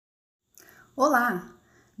Olá!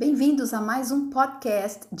 Bem-vindos a mais um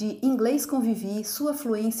podcast de Inglês com Vivi, sua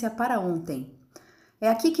fluência para ontem. É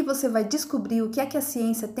aqui que você vai descobrir o que é que a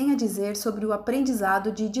ciência tem a dizer sobre o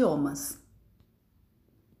aprendizado de idiomas.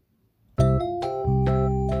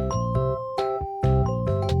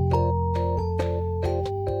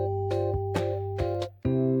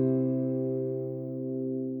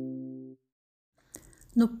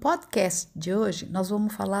 No podcast de hoje, nós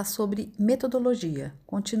vamos falar sobre metodologia,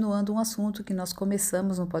 continuando um assunto que nós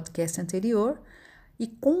começamos no podcast anterior. E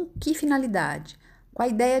com que finalidade? Com a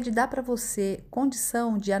ideia de dar para você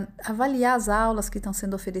condição de avaliar as aulas que estão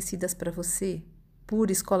sendo oferecidas para você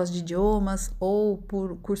por escolas de idiomas, ou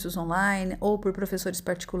por cursos online, ou por professores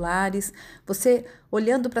particulares. Você,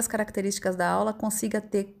 olhando para as características da aula, consiga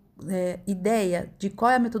ter ideia de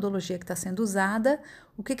qual é a metodologia que está sendo usada,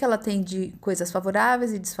 o que ela tem de coisas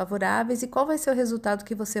favoráveis e desfavoráveis e qual vai ser o resultado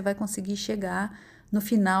que você vai conseguir chegar no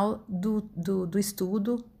final do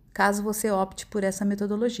estudo, caso você opte por essa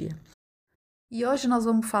metodologia. E hoje nós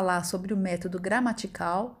vamos falar sobre o método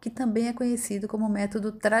gramatical, que também é conhecido como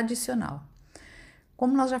método tradicional.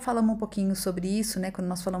 Como nós já falamos um pouquinho sobre isso, né, quando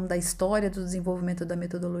nós falamos da história do desenvolvimento da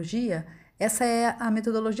metodologia, essa é a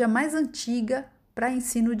metodologia mais antiga para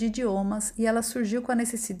ensino de idiomas e ela surgiu com a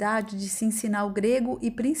necessidade de se ensinar o grego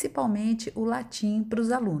e principalmente o latim para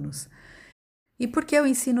os alunos. E por que o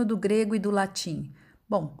ensino do grego e do latim?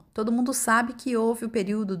 Bom, todo mundo sabe que houve o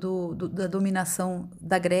período da dominação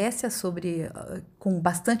da Grécia com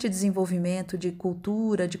bastante desenvolvimento de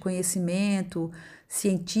cultura, de conhecimento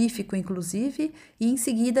científico, inclusive, e em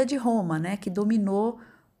seguida de Roma, né, que dominou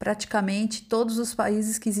praticamente todos os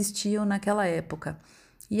países que existiam naquela época.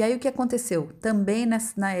 E aí o que aconteceu? Também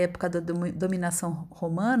na época da dominação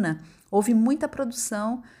romana, houve muita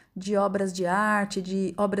produção de obras de arte,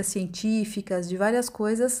 de obras científicas, de várias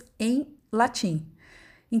coisas em latim.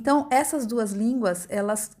 Então, essas duas línguas,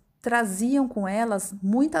 elas traziam com elas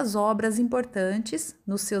muitas obras importantes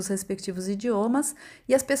nos seus respectivos idiomas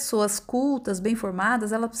e as pessoas cultas, bem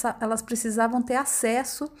formadas, elas precisavam ter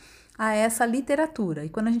acesso a essa literatura. E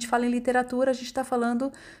quando a gente fala em literatura, a gente está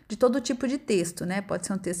falando de todo tipo de texto, né? Pode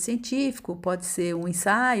ser um texto científico, pode ser um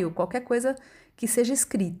ensaio, qualquer coisa que seja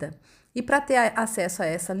escrita. E para ter acesso a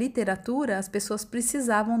essa literatura, as pessoas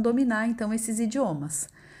precisavam dominar então esses idiomas.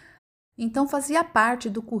 Então fazia parte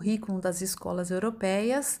do currículo das escolas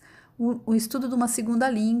europeias o estudo de uma segunda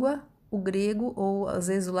língua, o grego, ou às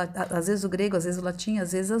vezes o grego, às vezes o latim,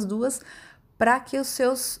 às vezes as duas, para que os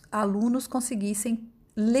seus alunos conseguissem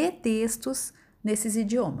ler textos nesses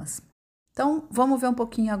idiomas. Então, vamos ver um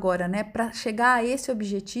pouquinho agora, né? Para chegar a esse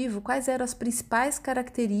objetivo, quais eram as principais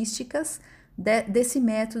características desse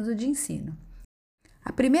método de ensino?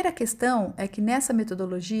 A primeira questão é que nessa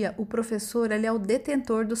metodologia o professor ele é o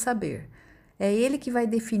detentor do saber. É ele que vai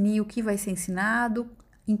definir o que vai ser ensinado,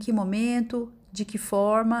 em que momento, de que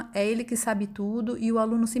forma, é ele que sabe tudo e o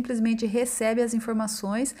aluno simplesmente recebe as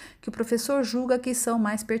informações que o professor julga que são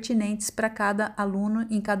mais pertinentes para cada aluno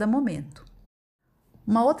em cada momento.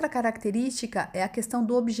 Uma outra característica é a questão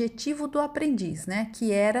do objetivo do aprendiz, né?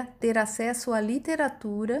 Que era ter acesso à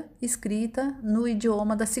literatura escrita no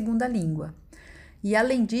idioma da segunda língua. E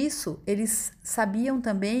além disso, eles sabiam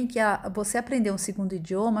também que você aprender um segundo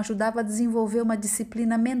idioma ajudava a desenvolver uma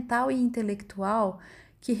disciplina mental e intelectual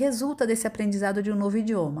que resulta desse aprendizado de um novo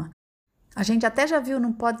idioma. A gente até já viu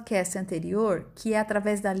num podcast anterior que é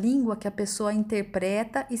através da língua que a pessoa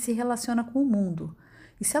interpreta e se relaciona com o mundo.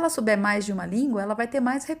 E se ela souber mais de uma língua, ela vai ter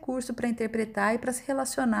mais recurso para interpretar e para se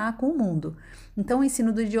relacionar com o mundo. Então, o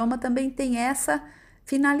ensino do idioma também tem essa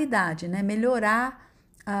finalidade, né? Melhorar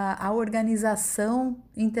a organização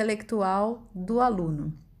intelectual do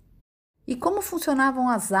aluno. E como funcionavam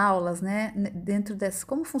as aulas, né,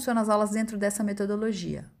 como funcionam as aulas dentro dessa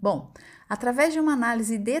metodologia? Bom, através de uma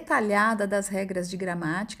análise detalhada das regras de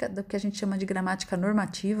gramática, do que a gente chama de gramática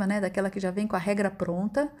normativa, né, daquela que já vem com a regra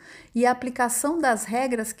pronta, e a aplicação das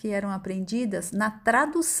regras que eram aprendidas na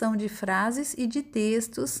tradução de frases e de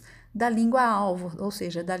textos da língua alvo, ou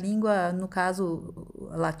seja, da língua, no caso,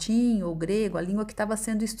 latim ou grego, a língua que estava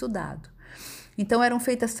sendo estudado. Então eram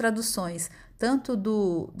feitas traduções tanto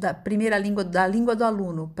da primeira língua, da língua do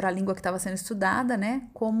aluno para a língua que estava sendo estudada, né,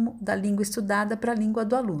 como da língua estudada para a língua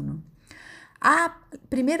do aluno. A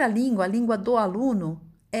primeira língua, a língua do aluno,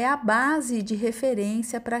 é a base de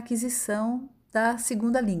referência para a aquisição da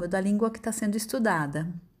segunda língua, da língua que está sendo estudada.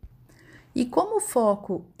 E como o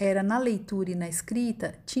foco era na leitura e na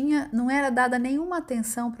escrita, não era dada nenhuma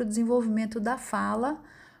atenção para o desenvolvimento da fala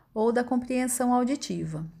ou da compreensão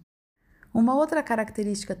auditiva. Uma outra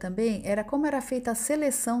característica também era como era feita a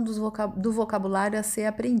seleção do vocabulário a ser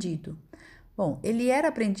aprendido. Bom, ele era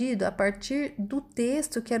aprendido a partir do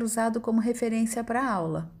texto que era usado como referência para a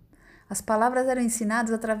aula. As palavras eram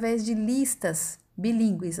ensinadas através de listas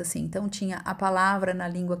bilíngues, assim. Então, tinha a palavra na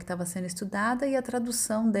língua que estava sendo estudada e a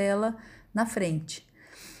tradução dela na frente.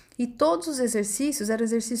 E todos os exercícios eram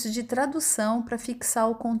exercícios de tradução para fixar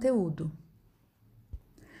o conteúdo.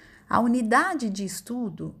 A unidade de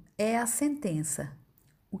estudo é a sentença.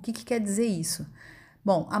 O que quer dizer isso?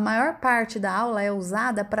 Bom, a maior parte da aula é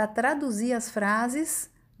usada para traduzir as frases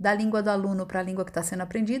da língua do aluno para a língua que está sendo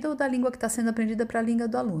aprendida ou da língua que está sendo aprendida para a língua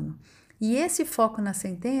do aluno. E esse foco na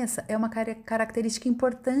sentença é uma característica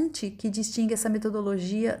importante que distingue essa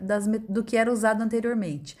metodologia do que era usado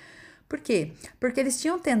anteriormente. Por quê? Porque eles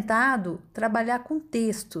tinham tentado trabalhar com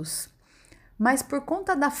textos, mas por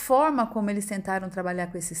conta da forma como eles tentaram trabalhar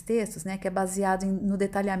com esses textos, né, que é baseado no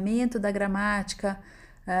detalhamento da gramática,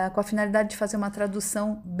 com a finalidade de fazer uma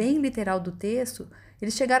tradução bem literal do texto,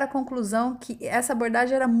 eles chegaram à conclusão que essa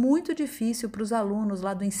abordagem era muito difícil para os alunos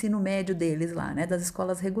lá do ensino médio deles, lá, né, das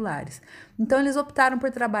escolas regulares. Então, eles optaram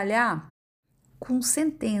por trabalhar com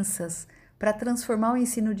sentenças para transformar o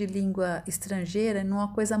ensino de língua estrangeira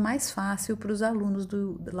numa coisa mais fácil para os alunos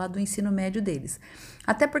lá do ensino médio deles.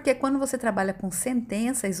 Até porque quando você trabalha com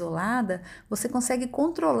sentença isolada, você consegue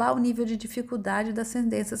controlar o nível de dificuldade das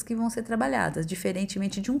sentenças que vão ser trabalhadas,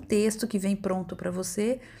 diferentemente de um texto que vem pronto para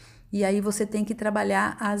você, e aí você tem que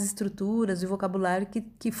trabalhar as estruturas e o vocabulário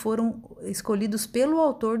que foram escolhidos pelo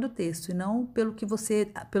autor do texto, e não pelo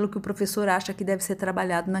que o professor acha que deve ser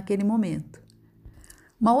trabalhado naquele momento.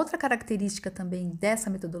 Uma outra característica também dessa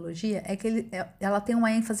metodologia é que ela tem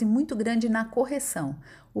uma ênfase muito grande na correção.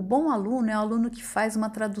 O bom aluno é o aluno que faz uma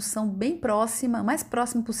tradução bem próxima, mais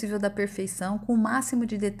próximo possível da perfeição, com o máximo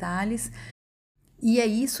de detalhes, e é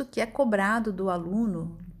isso que é cobrado do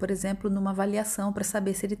aluno, por exemplo, numa avaliação para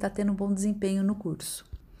saber se ele está tendo um bom desempenho no curso.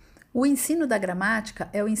 O ensino da gramática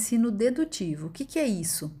é o ensino dedutivo. O que é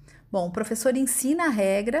isso? Bom, o professor ensina a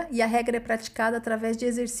regra e a regra é praticada através de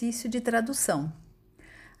exercício de tradução.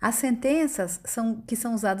 As sentenças que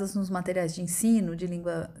são usadas nos materiais de ensino de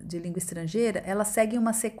língua estrangeira, elas seguem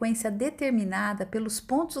uma sequência determinada pelos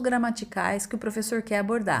pontos gramaticais que o professor quer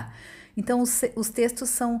abordar. Então, os textos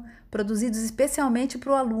são produzidos especialmente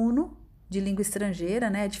para o aluno de língua estrangeira,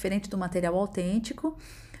 né, diferente do material autêntico,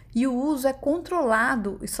 e o uso é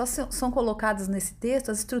controlado e só são colocadas nesse texto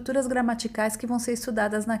as estruturas gramaticais que vão ser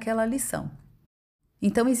estudadas naquela lição.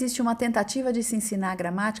 Então, existe uma tentativa de se ensinar a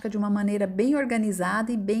gramática de uma maneira bem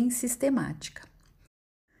organizada e bem sistemática.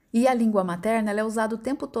 E a língua materna ela é usada o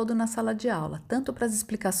tempo todo na sala de aula, tanto para as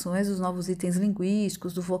explicações dos novos itens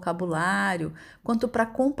linguísticos, do vocabulário, quanto para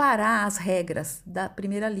comparar as regras da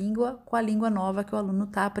primeira língua com a língua nova que o aluno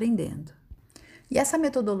está aprendendo. E essa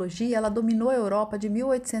metodologia ela dominou a Europa de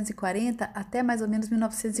 1840 até mais ou menos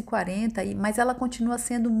 1940, mas ela continua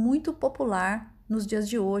sendo muito popular nos dias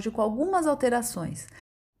de hoje, com algumas alterações.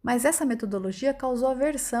 Mas essa metodologia causou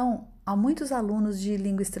aversão a muitos alunos de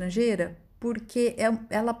língua estrangeira, porque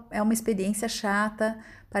ela é uma experiência chata,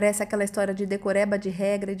 parece aquela história de decoreba de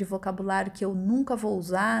regra e de vocabulário que eu nunca vou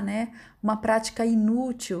usar, né? Uma prática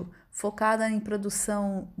inútil, focada em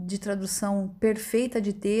produção de tradução perfeita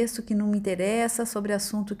de texto que não me interessa, sobre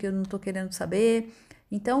assunto que eu não estou querendo saber.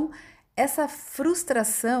 Então, essa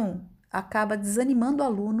frustração acaba desanimando o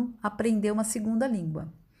aluno a aprender uma segunda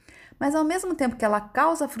língua. Mas ao mesmo tempo que ela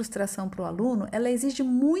causa frustração para o aluno, ela exige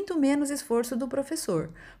muito menos esforço do professor,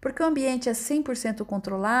 porque o ambiente é 100%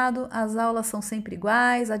 controlado, as aulas são sempre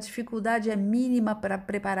iguais, a dificuldade é mínima para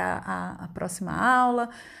preparar a próxima aula,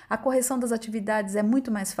 a correção das atividades é muito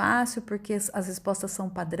mais fácil, porque as respostas são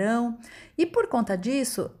padrão, e por conta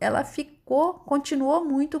disso, ela continuou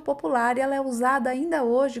muito popular e ela é usada ainda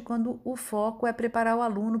hoje quando o foco é preparar o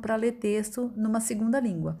aluno para ler texto numa segunda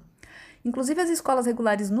língua. Inclusive, as escolas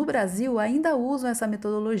regulares no Brasil ainda usam essa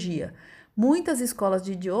metodologia. Muitas escolas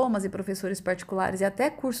de idiomas e professores particulares e até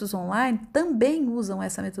cursos online também usam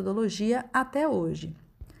essa metodologia até hoje.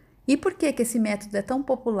 E por que esse método é tão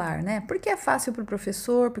popular, né? Porque é fácil para o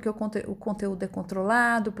professor, porque o conteúdo é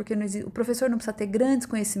controlado, porque o professor não precisa ter grandes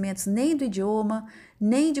conhecimentos nem do idioma,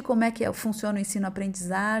 nem de como é que funciona o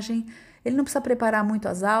ensino-aprendizagem. Ele não precisa preparar muito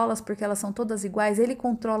as aulas, porque elas são todas iguais, ele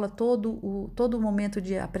controla todo o momento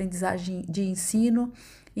de aprendizagem, de ensino.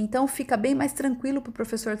 Então, fica bem mais tranquilo para o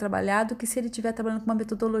professor trabalhar do que se ele estiver trabalhando com uma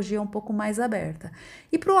metodologia um pouco mais aberta.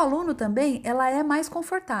 E para o aluno também, ela é mais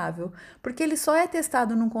confortável, porque ele só é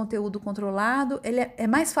testado num conteúdo controlado, é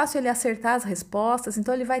mais fácil ele acertar as respostas,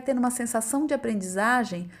 então ele vai ter uma sensação de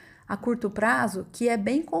aprendizagem a curto prazo que é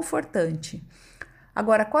bem confortante.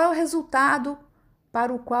 Agora, qual é o resultado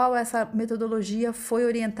para o qual essa metodologia foi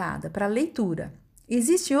orientada? Para a leitura.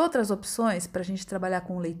 Existem outras opções para a gente trabalhar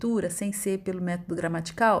com leitura sem ser pelo método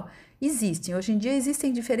gramatical? Existem. Hoje em dia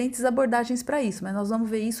existem diferentes abordagens para isso, mas nós vamos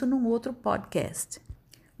ver isso num outro podcast.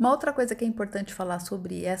 Uma outra coisa que é importante falar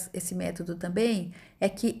sobre esse método também é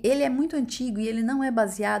que ele é muito antigo e ele não é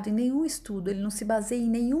baseado em nenhum estudo, ele não se baseia em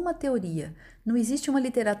nenhuma teoria. Não existe uma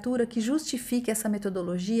literatura que justifique essa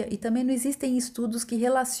metodologia e também não existem estudos que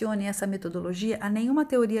relacionem essa metodologia a nenhuma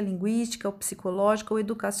teoria linguística, ou psicológica ou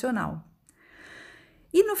educacional.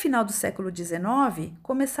 E no final do século XIX,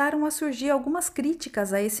 começaram a surgir algumas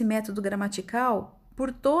críticas a esse método gramatical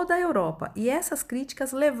por toda a Europa, e essas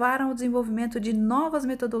críticas levaram ao desenvolvimento de novas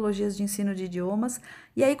metodologias de ensino de idiomas,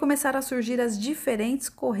 e aí começaram a surgir as diferentes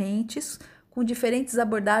correntes com diferentes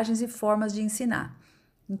abordagens e formas de ensinar.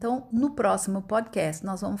 Então, no próximo podcast,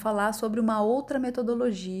 nós vamos falar sobre uma outra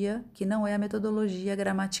metodologia que não é a metodologia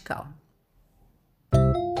gramatical.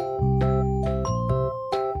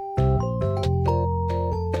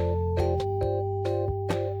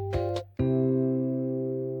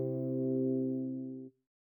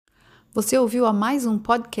 Você ouviu a mais um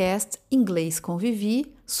podcast Inglês com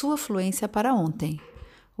Vivi, sua fluência para ontem.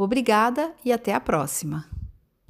 Obrigada e até a próxima!